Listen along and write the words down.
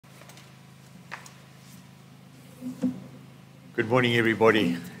Good morning,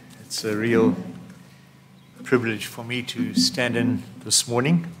 everybody. It's a real privilege for me to stand in this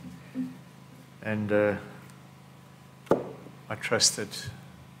morning, and I trust that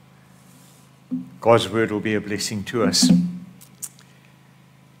God's word will be a blessing to us.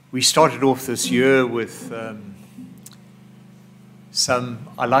 We started off this year with some,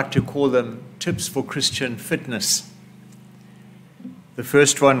 I like to call them tips for Christian fitness. The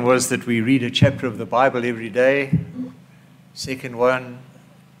first one was that we read a chapter of the Bible every day. Second one,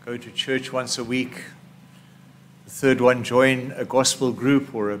 go to church once a week. The third one, join a gospel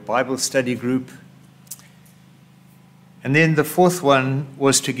group or a Bible study group. And then the fourth one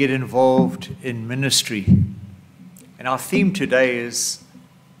was to get involved in ministry. And our theme today is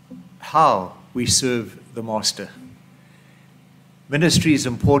how we serve the Master. Ministry is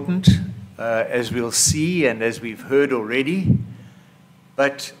important, as we'll see and as we've heard already.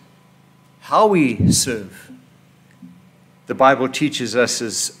 But how we serve, the Bible teaches us,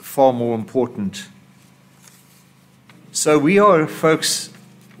 is far more important. So we are, folks,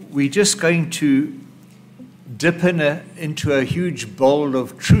 we're just going to dip into a huge bowl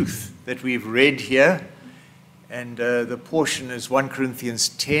of truth that we've read here. And the portion is 1 Corinthians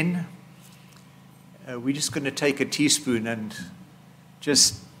 10. We're just going to take a teaspoon and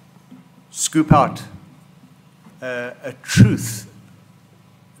just scoop out a truth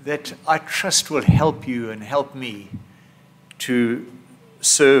that I trust will help you and help me to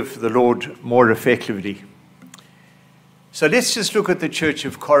serve the Lord more effectively. So let's just look at the church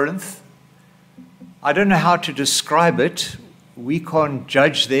of Corinth. I don't know how to describe it. We can't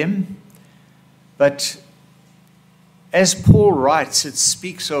judge them. But as Paul writes, it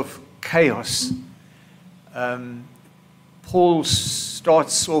speaks of chaos. Paul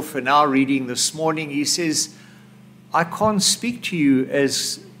starts off in our reading this morning. He says, I can't speak to you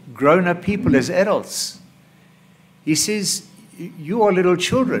as grown-up people, as adults. He says, you are little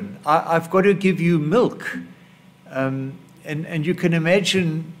children. I've got to give you milk. And you can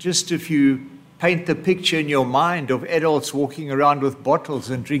imagine, just if you paint the picture in your mind of adults walking around with bottles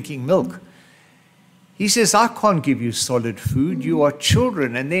and drinking milk. He says, I can't give you solid food. You are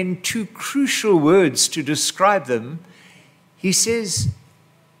children. And then two crucial words to describe them. He says,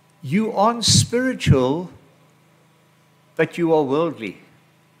 you aren't spiritual, but you are worldly.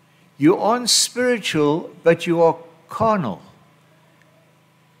 You aren't spiritual, but you are carnal.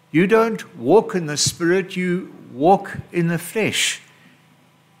 You don't walk in the Spirit, you walk in the flesh.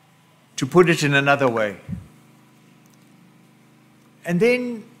 To put it in another way. And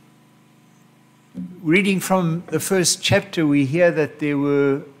then, reading from the first chapter, we hear that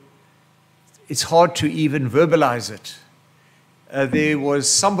it's hard to even verbalize it. There was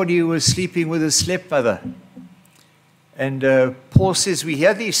somebody who was sleeping with his stepmother. And Paul says, we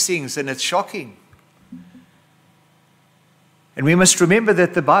hear these things and it's shocking. And we must remember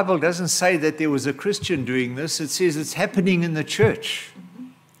that the Bible doesn't say that there was a Christian doing this. It says it's happening in the church.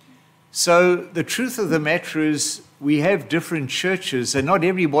 So the truth of the matter is we have different churches, and not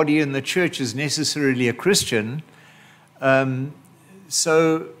everybody in the church is necessarily a Christian.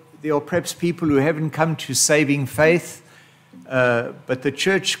 So there are perhaps people who haven't come to saving faith. But the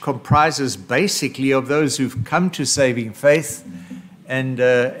church comprises basically of those who've come to saving faith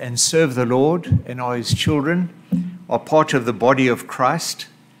and serve the Lord and are His children, are part of the body of Christ.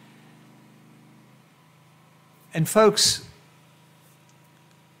 And folks,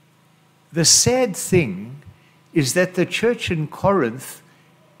 the sad thing is that the church in Corinth,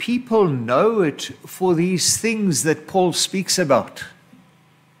 people know it for these things that Paul speaks about.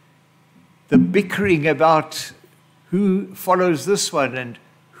 The bickering about who follows this one and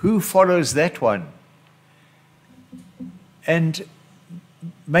who follows that one. And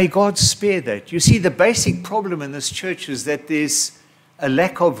may God spare that. You see, the basic problem in this church is that there's a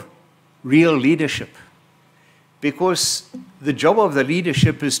lack of real leadership. Because the job of the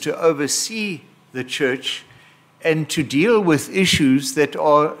leadership is to oversee the church and to deal with issues that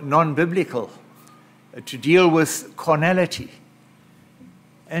are non-biblical, to deal with carnality.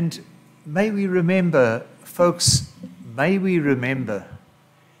 And may we remember, folks, may we remember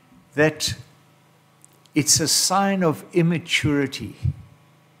that it's a sign of immaturity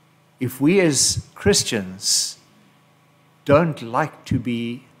if we as Christians don't like to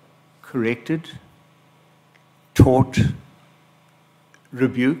be corrected, taught,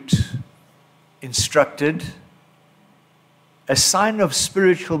 rebuked, instructed. A sign of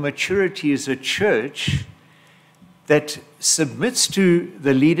spiritual maturity is a church that submits to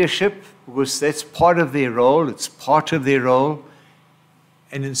the leadership, because that's part of their role, it's part of their role,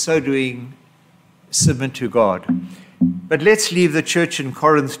 and in so doing, submit to God. But let's leave the church in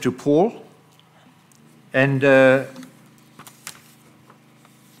Corinth to Paul. And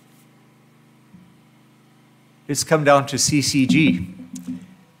let's come down to CCG,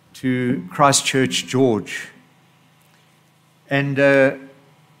 to Christchurch, George. And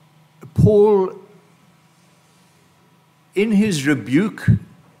Paul, in his rebuke,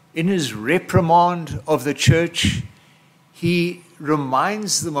 in his reprimand of the church, he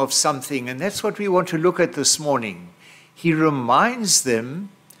reminds them of something, and that's what we want to look at this morning. He reminds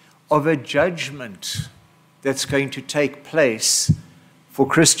them of a judgment that's going to take place for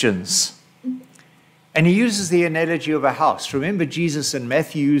Christians. And he uses the analogy of a house. Remember, Jesus and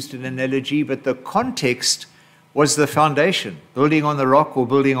Matthew used an analogy, but the context was the foundation, building on the rock or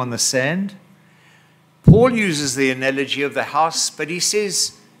building on the sand. Paul uses the analogy of the house, but he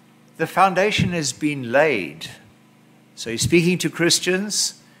says the foundation has been laid. So he's speaking to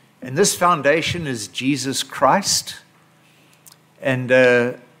Christians, and this foundation is Jesus Christ. And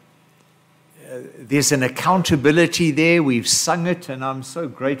there's an accountability there. We've sung it, and I'm so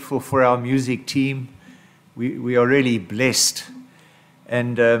grateful for our music team. We are really blessed.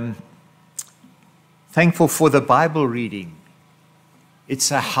 And thankful for the Bible reading.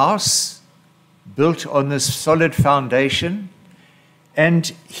 It's a house built on this solid foundation.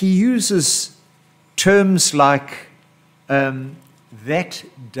 And he uses terms like that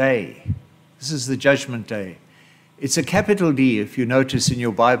day. This is the judgment day. It's a capital D, if you notice in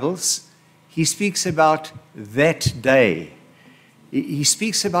your Bibles. He speaks about that day. He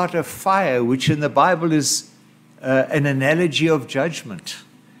speaks about a fire, which in the Bible is an analogy of judgment.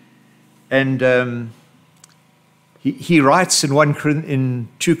 And he writes in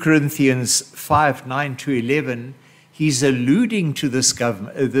 2 Corinthians 5, 9 to 11, he's alluding to this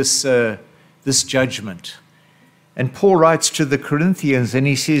judgment. And Paul writes to the Corinthians, and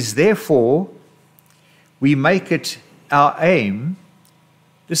he says, therefore, we make it our aim,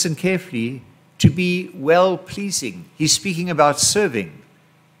 listen carefully, to be well-pleasing. He's speaking about serving.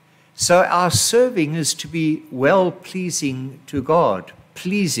 So our serving is to be well-pleasing to God,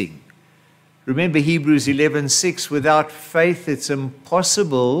 pleasing. Remember Hebrews 11:6, without faith it's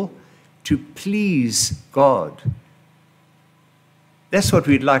impossible to please God. That's what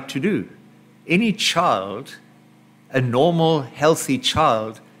we'd like to do. Any child, a normal, healthy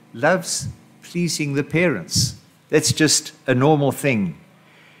child, loves pleasing the parents. That's just a normal thing.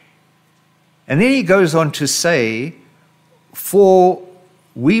 And then he goes on to say, for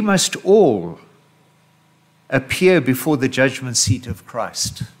we must all appear before the judgment seat of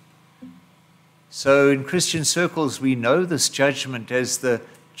Christ. So in Christian circles, we know this judgment as the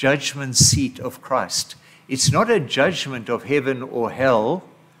judgment seat of Christ. It's not a judgment of heaven or hell.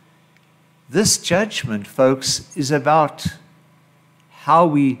 This judgment, folks, is about how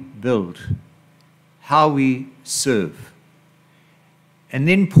we build, how we serve. And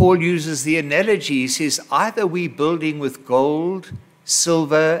then Paul uses the analogy. He says, either we're building with gold,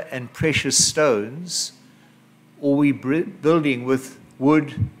 silver, and precious stones, or we're building with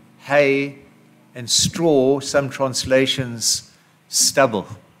wood, hay, and straw, some translations, stubble.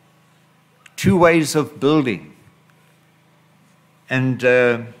 Two ways of building. And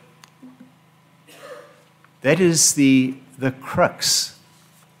that is the crux,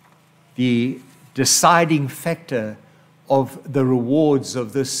 the deciding factor of the rewards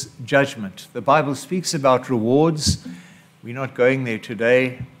of this judgment. The Bible speaks about rewards. We're not going there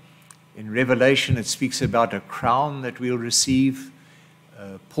today. In Revelation, it speaks about a crown that we'll receive.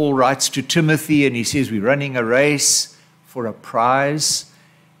 Paul writes to Timothy, and he says, we're running a race for a prize.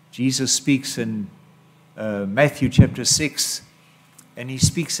 Jesus speaks in Matthew chapter 6, and he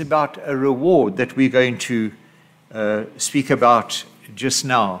speaks about a reward that we're going to speak about just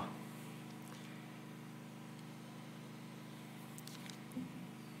now.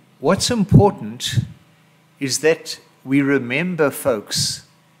 What's important is that we remember, folks,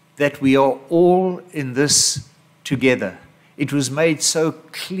 that we are all in this together. It was made so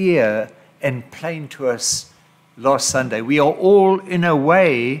clear and plain to us last Sunday. We are all, in a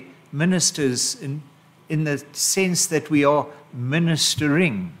way, ministers in the sense that we are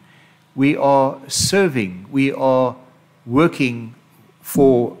ministering. We are serving. We are working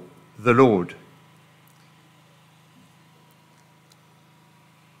for the Lord.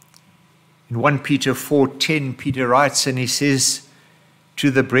 In 1 Peter 4:10, Peter writes, and he says to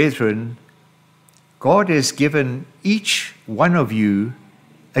the brethren, God has given each one of you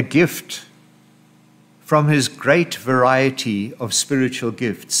a gift from his great variety of spiritual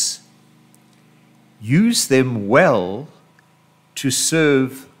gifts. Use them well to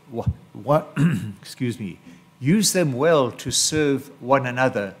serve use them well to serve one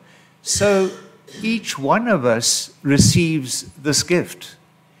another. So each one of us receives this gift.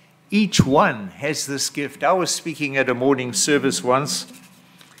 each one has this gift. I was speaking at a morning service once,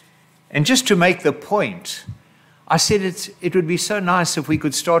 and just to make the point, I said it would be so nice if we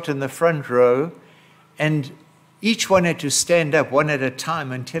could start in the front row, and each one had to stand up one at a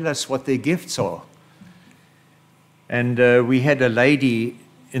time and tell us what their gifts are. And we had a lady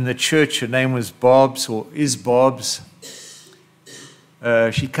in the church, her name was Bobs, or is Bobs.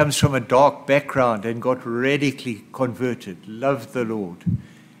 She comes from a dark background and got radically converted, loved the Lord.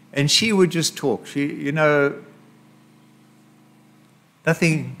 And she would just talk.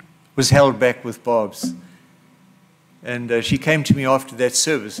 Nothing was held back with Bobs. And she came to me after that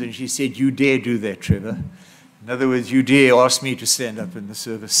service and she said, "You dare do that, Trevor." In other words, you dare ask me to stand up in the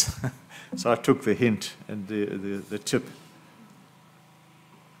service. So I took the hint and the tip.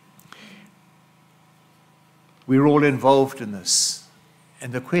 We're all involved in this.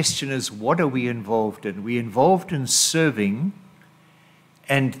 And the question is, what are we involved in? We're involved in serving,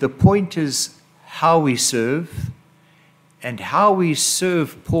 and the point is how we serve. And how we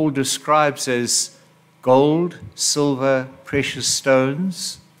serve, Paul describes as gold, silver, precious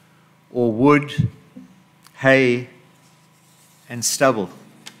stones, or wood, hay, and stubble.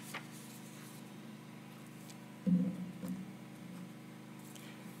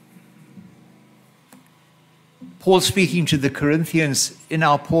 Paul, speaking to the Corinthians in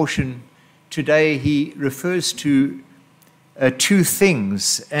our portion today, he refers to two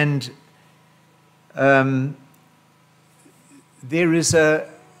things, and there is a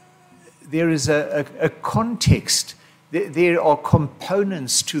context. There are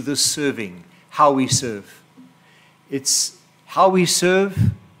components to the serving, how we serve. It's how we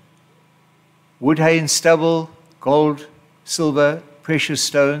serve, wood, hay, and stubble, gold, silver, precious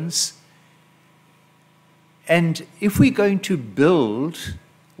stones. And if we're going to build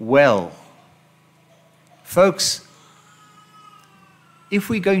well, folks, if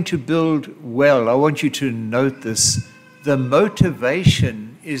we're going to build well, I want you to note this. The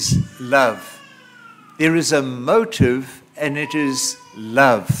motivation is love. There is a motive, and it is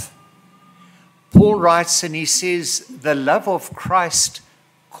love. Paul writes and he says, the love of Christ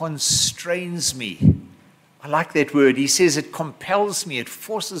constrains me. I like that word. He says it compels me, it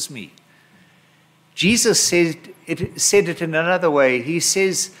forces me. Jesus said it in another way. He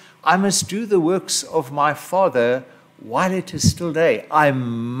says, I must do the works of my Father while it is still day. I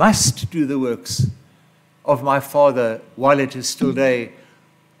must do the works of my Father while it is still day,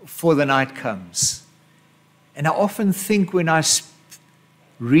 for the night comes. And I often think when I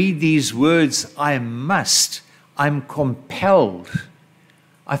read these words, I must, I'm compelled,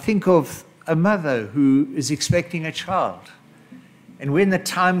 I think of a mother who is expecting a child. And when the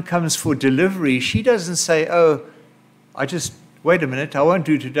time comes for delivery, she doesn't say, oh, wait a minute, I won't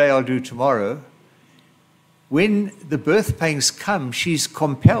do today, I'll do tomorrow. When the birth pains come, she's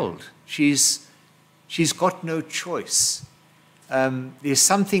compelled. She's got no choice. There's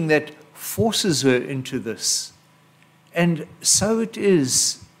something that forces her into this. And so it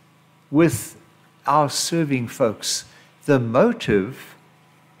is with our serving folks. The motive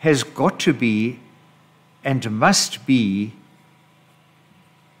has got to be and must be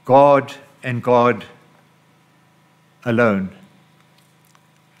God and God alone.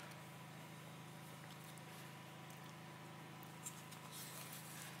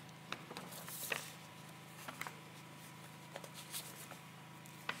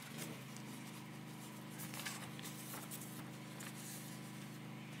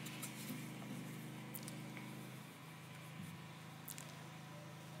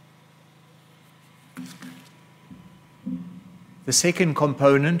 The second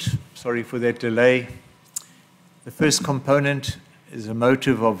component, sorry for that delay. The first component is a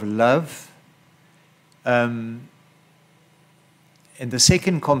motive of love. And the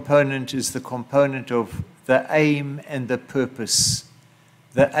second component is the component of the aim and the purpose.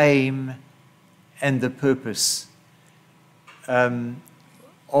 The aim and the purpose. Are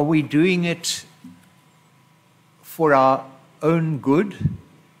we doing it for our own good?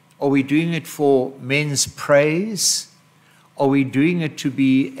 Are we doing it for men's praise? Are we doing it to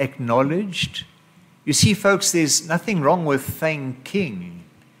be acknowledged? You see, folks, there's nothing wrong with thanking.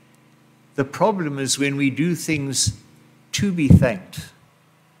 The problem is when we do things to be thanked.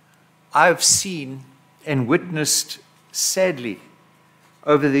 I've seen and witnessed, sadly,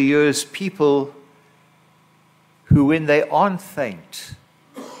 over the years, people who, when they aren't thanked,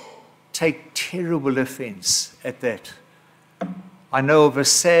 take terrible offense at that. I know of a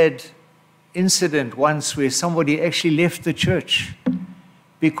sad incident once where somebody actually left the church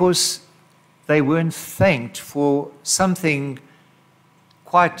because they weren't thanked for something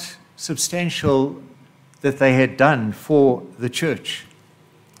quite substantial that they had done for the church.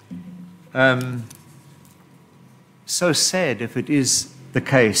 so sad if it is the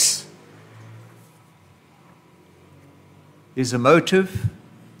case. There's a motive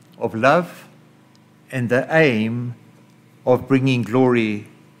of love and the aim of bringing glory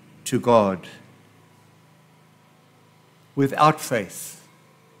to God. Without faith,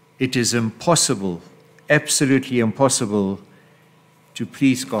 it is impossible, absolutely impossible, to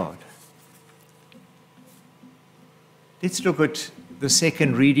please God. Let's look at the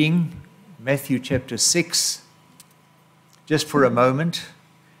second reading, Matthew chapter 6, just for a moment.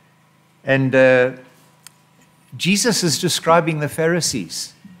 And Jesus is describing the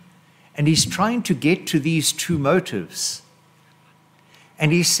Pharisees, and he's trying to get to these two motives.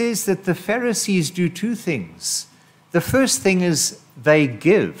 And he says that the Pharisees do two things. The first thing is they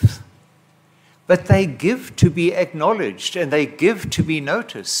give, but they give to be acknowledged and they give to be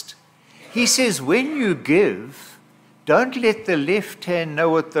noticed. He says, when you give, don't let the left hand know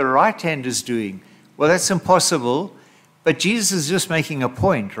what the right hand is doing. Well, that's impossible, but Jesus is just making a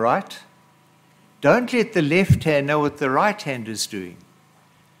point, right? Don't let the left hand know what the right hand is doing.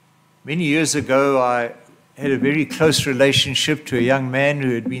 Many years ago, I had a very close relationship to a young man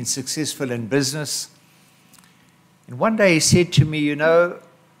who had been successful in business. And one day he said to me, you know,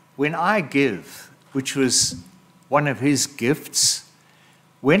 when I give, which was one of his gifts,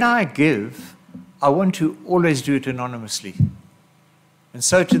 when I give, I want to always do it anonymously. And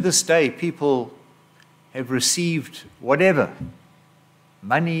so to this day, people have received whatever,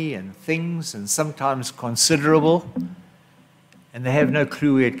 money and things, and sometimes considerable, and they have no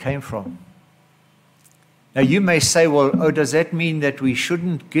clue where it came from. Now you may say, well, oh, does that mean that we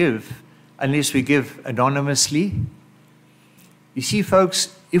shouldn't give unless we give anonymously? You see,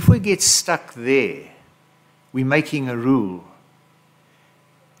 folks, if we get stuck there, we're making a rule.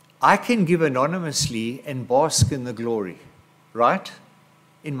 I can give anonymously and bask in the glory, right?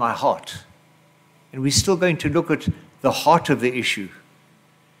 In my heart. And we're still going to look at the heart of the issue.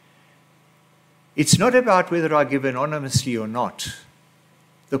 It's not about whether I give anonymously or not.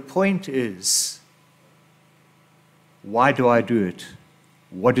 The point is, why do I do it?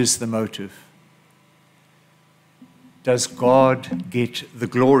 What is the motive? Does God get the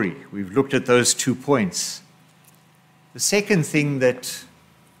glory? We've looked at those 2 points. The second thing that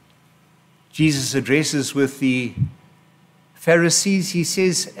Jesus addresses with the Pharisees, he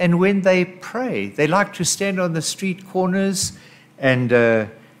says, and when they pray, they like to stand on the street corners, and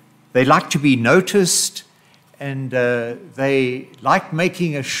they like to be noticed, and they like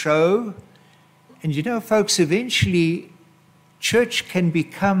making a show. And you know, folks, eventually church can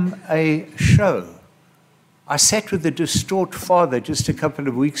become a show. I sat with the distraught father just a couple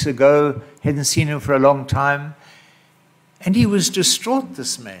of weeks ago, hadn't seen him for a long time, and he was distraught,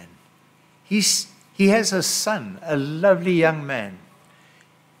 this man. He has a son, a lovely young man.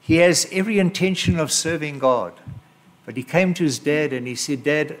 He has every intention of serving God. But he came to his dad and he said,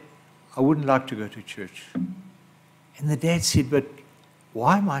 Dad, I wouldn't like to go to church. And the dad said, but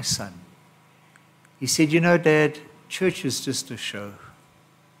why, my son? He said, you know, Dad, church is just a show.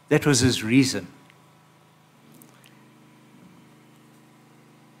 That was his reason.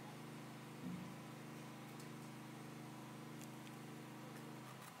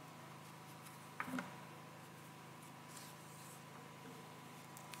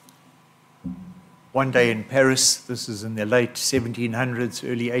 One day in Paris, this is in the late 1700s,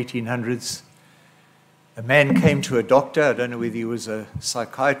 early 1800s, a man came to a doctor. I don't know whether he was a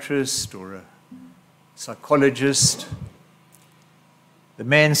psychiatrist or a psychologist. The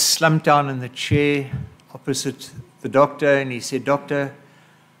man slumped down in the chair opposite the doctor, and he said, Doctor,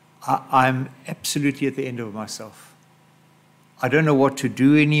 I'm absolutely at the end of myself. I don't know what to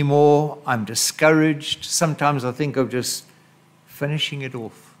do anymore. I'm discouraged. Sometimes I think of just finishing it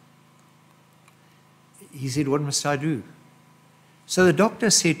off. He said, what must I do? So the doctor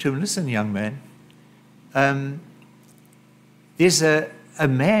said to him, listen, young man, there's a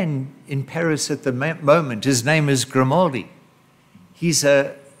man in Paris at the moment. His name is Grimaldi. He's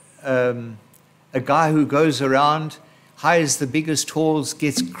a guy who goes around, hires the biggest halls,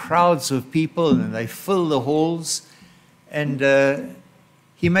 gets crowds of people, and they fill the halls, and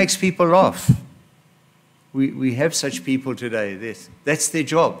he makes people laugh. We have such people today. That's their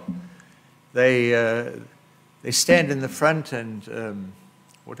job. They stand in the front and,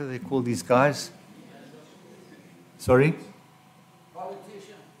 what do they call these guys? Sorry?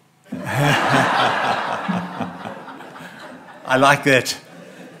 Politician. I like that.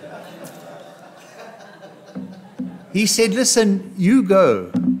 He said, listen, you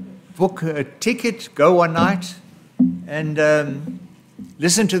go, book a ticket, go one night, and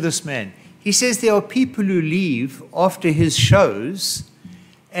listen to this man. He says there are people who leave after his shows,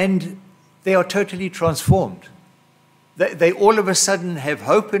 and they are totally transformed. They all of a sudden have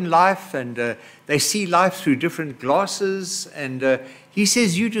hope in life, and they see life through different glasses. And he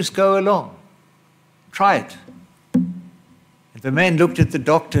says, you just go along. Try it. And the man looked at the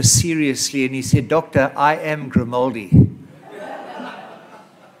doctor seriously, and he said, Doctor, I am Grimaldi.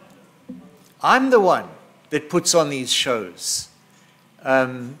 I'm the one that puts on these shows.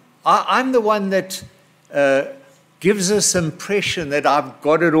 I'm the one that gives this impression that I've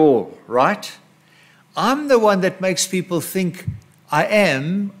got it all, right? I'm the one that makes people think I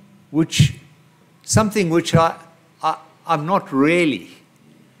am, something which I'm not really.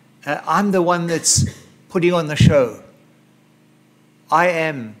 I'm the one that's putting on the show. I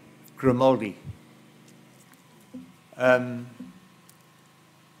am Grimaldi.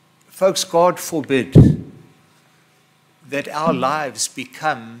 Folks, God forbid that our lives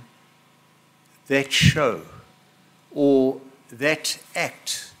become that show or that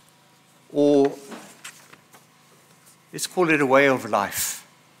act, or let's call it a way of life.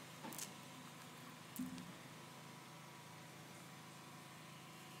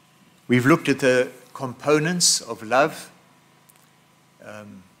 We've looked at the components of love,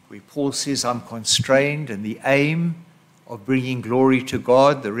 where Paul says, I'm constrained, and the aim of bringing glory to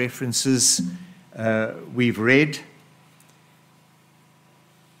God, the references we've read.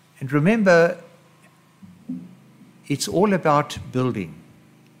 And remember, it's all about building.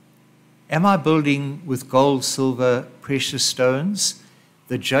 Am I building with gold, silver, precious stones?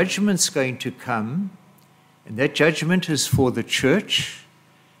 The judgment's going to come, and that judgment is for the church.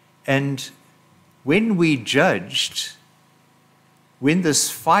 And when we judged, when this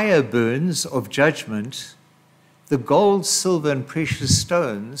fire burns of judgment, the gold, silver, and precious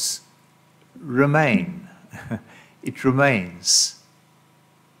stones remain. It remains.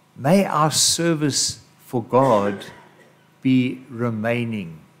 May our service for God be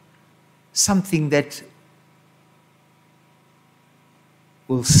remaining. Something that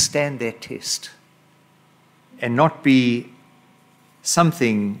will stand their test and not be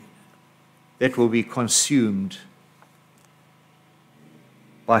something that will be consumed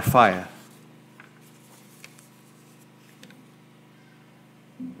by fire.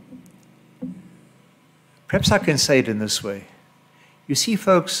 Perhaps I can say it in this way. You see,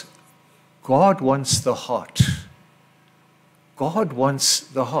 folks, God wants the heart. God wants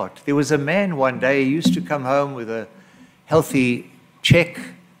the heart. There was a man one day, he used to come home with a healthy check,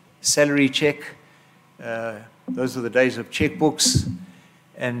 salary check. Those were the days of checkbooks.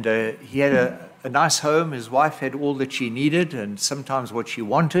 And he had a nice home. His wife had all that she needed and sometimes what she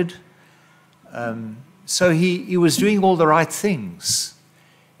wanted. So he was doing all the right things.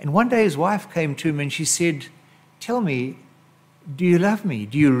 And one day his wife came to him and she said, tell me, do you love me?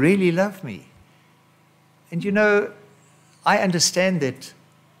 Do you really love me? And you know, I understand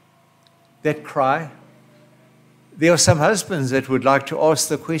that cry. There are some husbands that would like to ask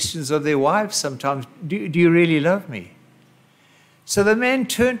the questions of their wives sometimes, do you really love me? So the man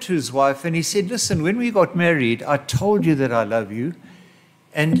turned to his wife and he said, listen, when we got married, I told you that I love you,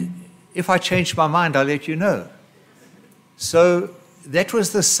 and if I change my mind, I'll let you know. So that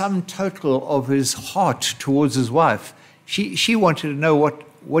was the sum total of his heart towards his wife. She wanted to know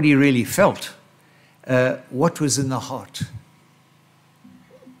what he really felt, what was in the heart.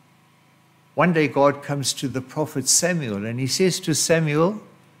 One day God comes to the prophet Samuel and he says to Samuel,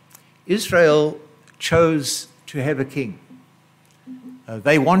 Israel chose to have a king.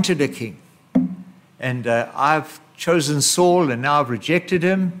 They wanted a king. And I've chosen Saul and now I've rejected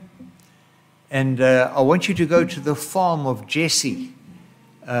him. And I want you to go to the farm of Jesse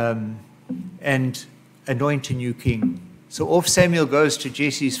and anoint a new king. So off Samuel goes to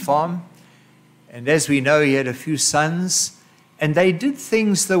Jesse's farm. And as we know, he had a few sons. And they did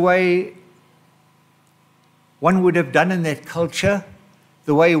things the way one would have done in that culture,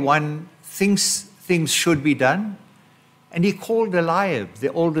 the way one thinks things should be done. And he called Eliab,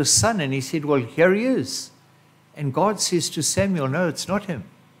 the oldest son, and he said, well, here he is. And God says to Samuel, no, it's not him.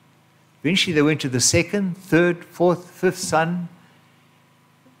 Eventually they went to the second, third, fourth, fifth son.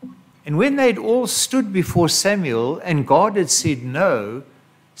 And when they'd all stood before Samuel and God had said no,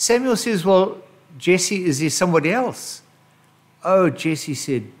 Samuel says, well, Jesse, is there somebody else? Oh, Jesse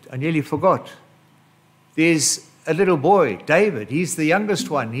said, I nearly forgot. There's a little boy, David. He's the youngest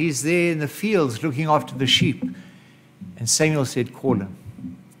one. He's there in the fields looking after the sheep. And Samuel said, call him.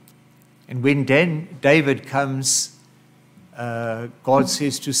 And when David comes, God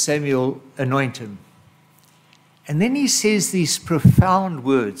says to Samuel, anoint him. And then he says these profound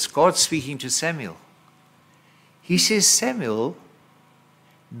words, God speaking to Samuel. He says, Samuel,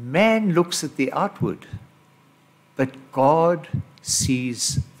 man looks at the outward, But God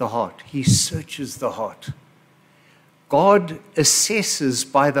sees the heart. He searches the heart. God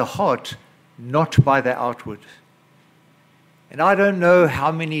assesses by the heart, not by the outward. And I don't know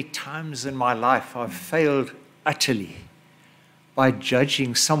how many times in my life I've failed utterly by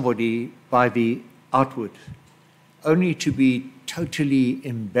judging somebody by the outward, only to be totally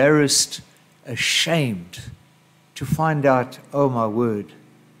embarrassed, ashamed, to find out, oh my word,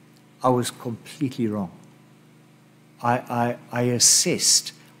 I was completely wrong. I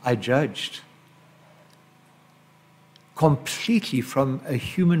assessed, I judged. Completely from a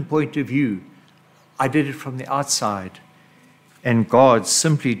human point of view. I did it from the outside. And God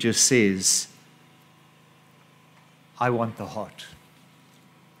simply just says, I want the heart.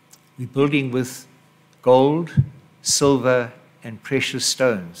 We're building with gold, silver, and precious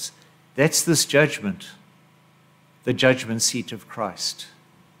stones. That's this judgment, the judgment seat of Christ.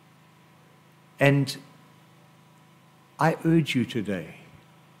 And I urge you today,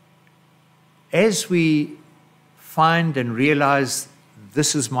 as we find and realize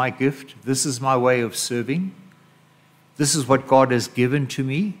this is my gift, this is my way of serving, this is what God has given to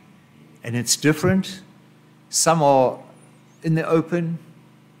me, and it's different. Some are in the open.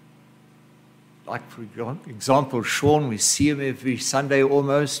 Like, for example, Sean, we see him every Sunday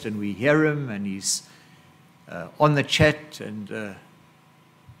almost, and we hear him, and he's on the chat, and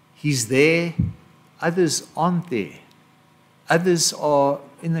he's there. Others aren't there. Others are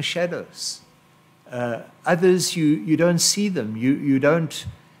in the shadows. Others, you don't see them. You don't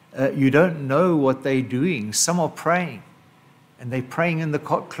know what they're doing. Some are praying, and they're praying in the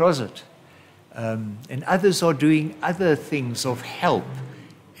closet. And others are doing other things of help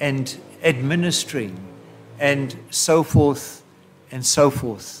and administering and so forth and so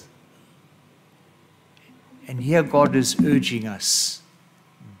forth. And here God is urging us,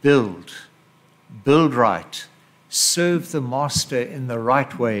 build right, serve the Master in the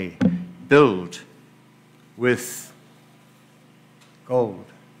right way, build with gold,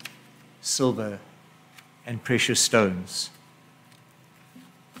 silver, and precious stones.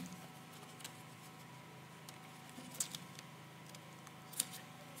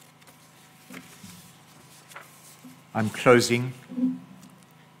 I'm closing.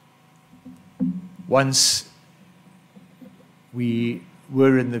 Once we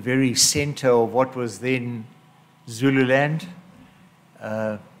were in the very center of what was then Zululand,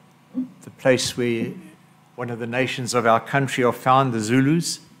 the place where one of the nations of our country are found, the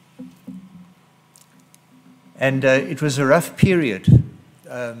Zulus. And it was a rough period.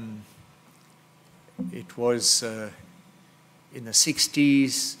 It was in the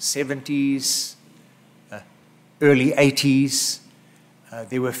 60s, 70s, early 80s.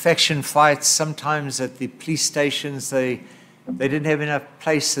 There were faction fights. Sometimes at the police stations, they didn't have enough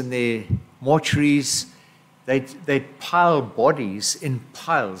place in their mortuaries. They'd pile bodies in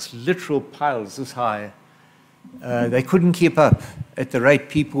piles, literal piles this high. They couldn't keep up at the rate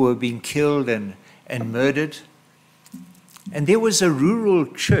people were being killed and murdered. And there was a rural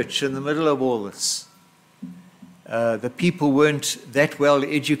church in the middle of all this. The people weren't that well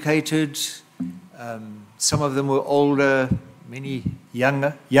educated. Some of them were older, many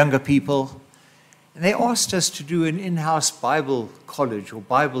younger people. And they asked us to do an in-house Bible college or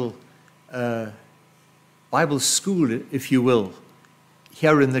Bible school, if you will,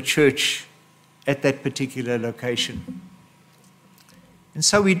 here in the church at that particular location. And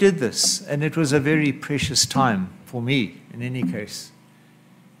so we did this, and it was a very precious time for me, in any case.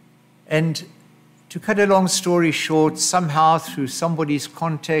 And to cut a long story short, somehow through somebody's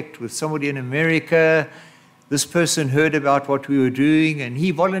contact with somebody in America, this person heard about what we were doing, and he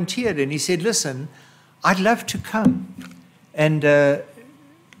volunteered, and he said, listen, I'd love to come. And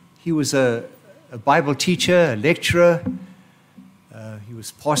he was a Bible teacher, a lecturer. He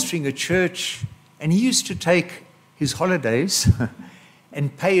was pastoring a church, and he used to take his holidays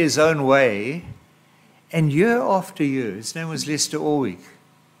and pay his own way. And year after year, his name was Lester Orwig,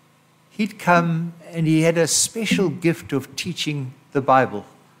 he'd come, and he had a special gift of teaching the Bible.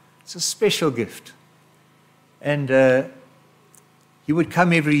 It's a special gift. And he would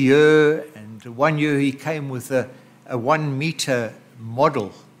come every year, and one year he came with a 1-meter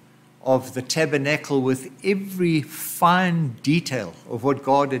model of the tabernacle with every fine detail of what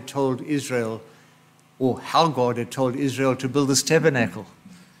God had told Israel, or how God had told Israel to build this tabernacle.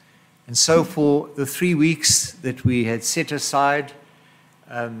 And so for the 3 weeks that we had set aside,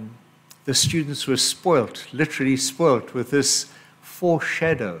 the students were spoilt, literally spoilt, with this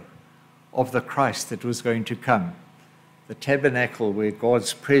foreshadow of the Christ that was going to come, the tabernacle where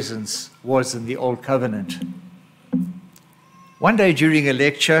God's presence was in the Old Covenant. One day during a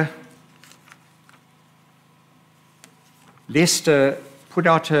lecture, Lester put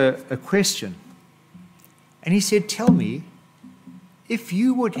out a question. And he said, tell me, if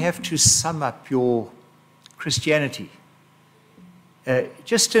you would have to sum up your Christianity,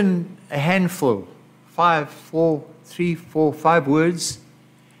 just in a handful, 5 words,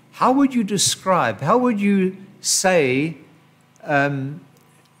 how would you describe, how would you say, in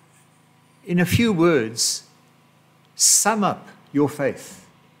a few words, sum up your faith?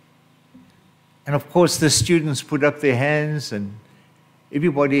 And of course, the students put up their hands, and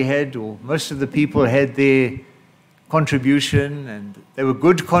everybody had, or most of the people had their contribution, and they were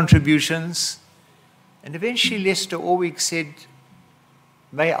good contributions. And eventually Lester Orwick said,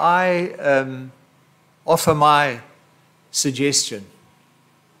 may I offer my suggestion?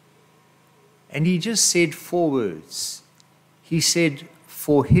 And he just said 4 words. He said,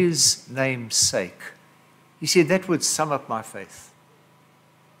 for his name's sake. He said, that would sum up my faith.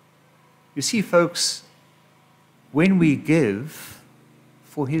 You see, folks, when we give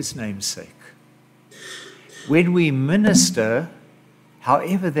for his name's sake, when we minister,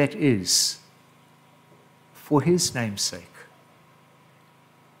 however that is, for his name's sake,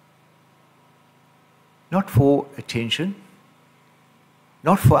 not for attention,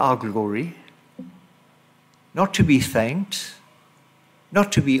 not for our glory, not to be thanked,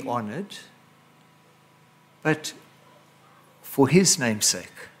 not to be honored, but for his name's sake.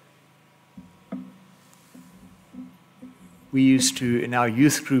 We used to, in our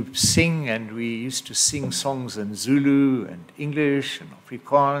youth group, sing, and we used to sing songs in Zulu and English and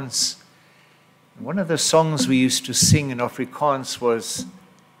Afrikaans. And one of the songs we used to sing in Afrikaans was,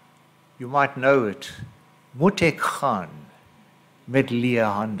 you might know it, Moet ek gaan met leë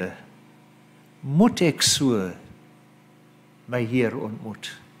hande, moet ek so my Heer ontmoet.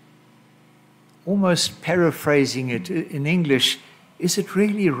 Almost paraphrasing it in English, is it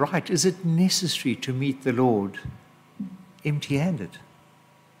really right? Is it necessary to meet the Lord empty-handed?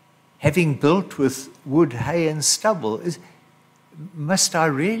 Having built with wood, hay, and stubble, must I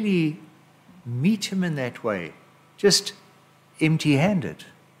really meet him in that way, just empty-handed?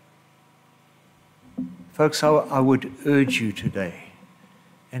 Folks, I would urge you today,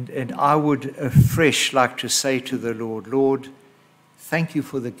 and I would afresh like to say to the Lord, Lord, thank you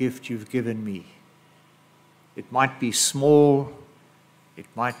for the gift you've given me. It might be small, it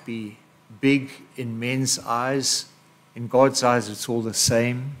might be big in men's eyes. In God's eyes, it's all the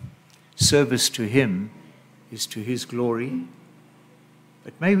same. Service to him is to his glory.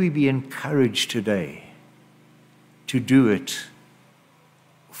 But may we be encouraged today to do it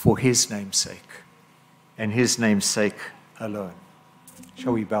for his name's sake, and his name's sake alone.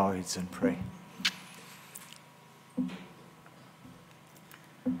 Shall we bow our heads and pray?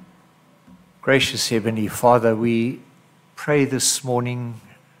 Gracious Heavenly Father, we pray this morning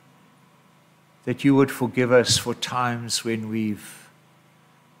that you would forgive us for times when we've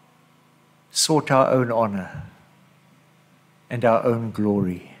sought our own honor and our own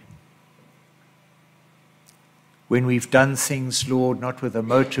glory. When we've done things, Lord, not with a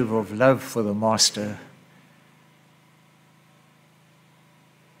motive of love for the Master,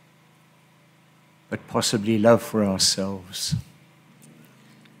 but possibly love for ourselves.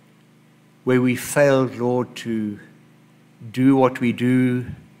 Where we failed, Lord, to do what we do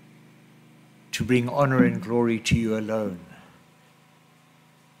to bring honor and glory to you alone,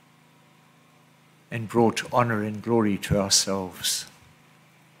 and brought honor and glory to ourselves.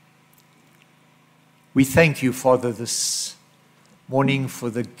 We thank you, Father, this morning for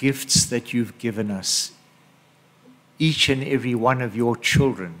the gifts that you've given us, each and every one of your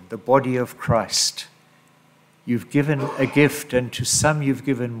children, the body of Christ. You've given a gift, and to some you've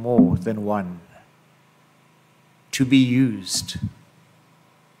given more than one, to be used,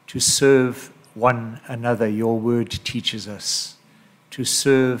 to serve one another. Your word teaches us to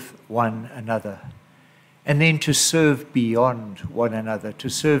serve one another, and then to serve beyond one another, to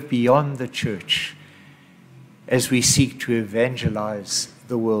serve beyond the church as we seek to evangelize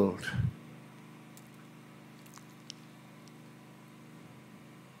the world.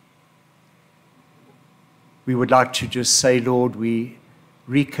 We would like to just say, Lord, we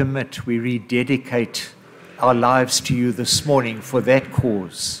recommit, we rededicate our lives to you this morning for that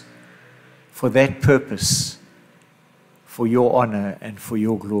cause, for that purpose, for your honor and for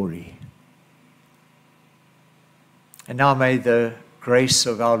your glory. And now may the grace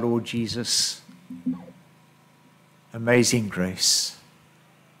of our Lord Jesus, amazing grace,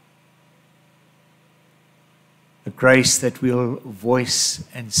 a grace that we'll voice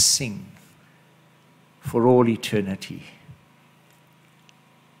and sing for all eternity.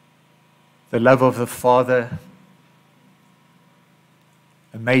 The love of the Father,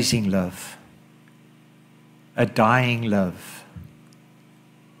 amazing love, a dying love,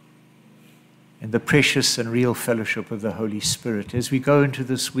 and the precious and real fellowship of the Holy Spirit. As we go into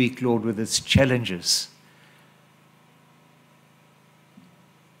this week, Lord, with its challenges,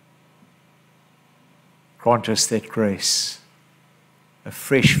 grant us that grace, a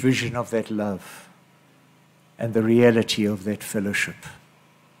fresh vision of that love, and the reality of that fellowship.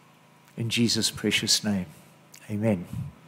 In Jesus' precious name, amen.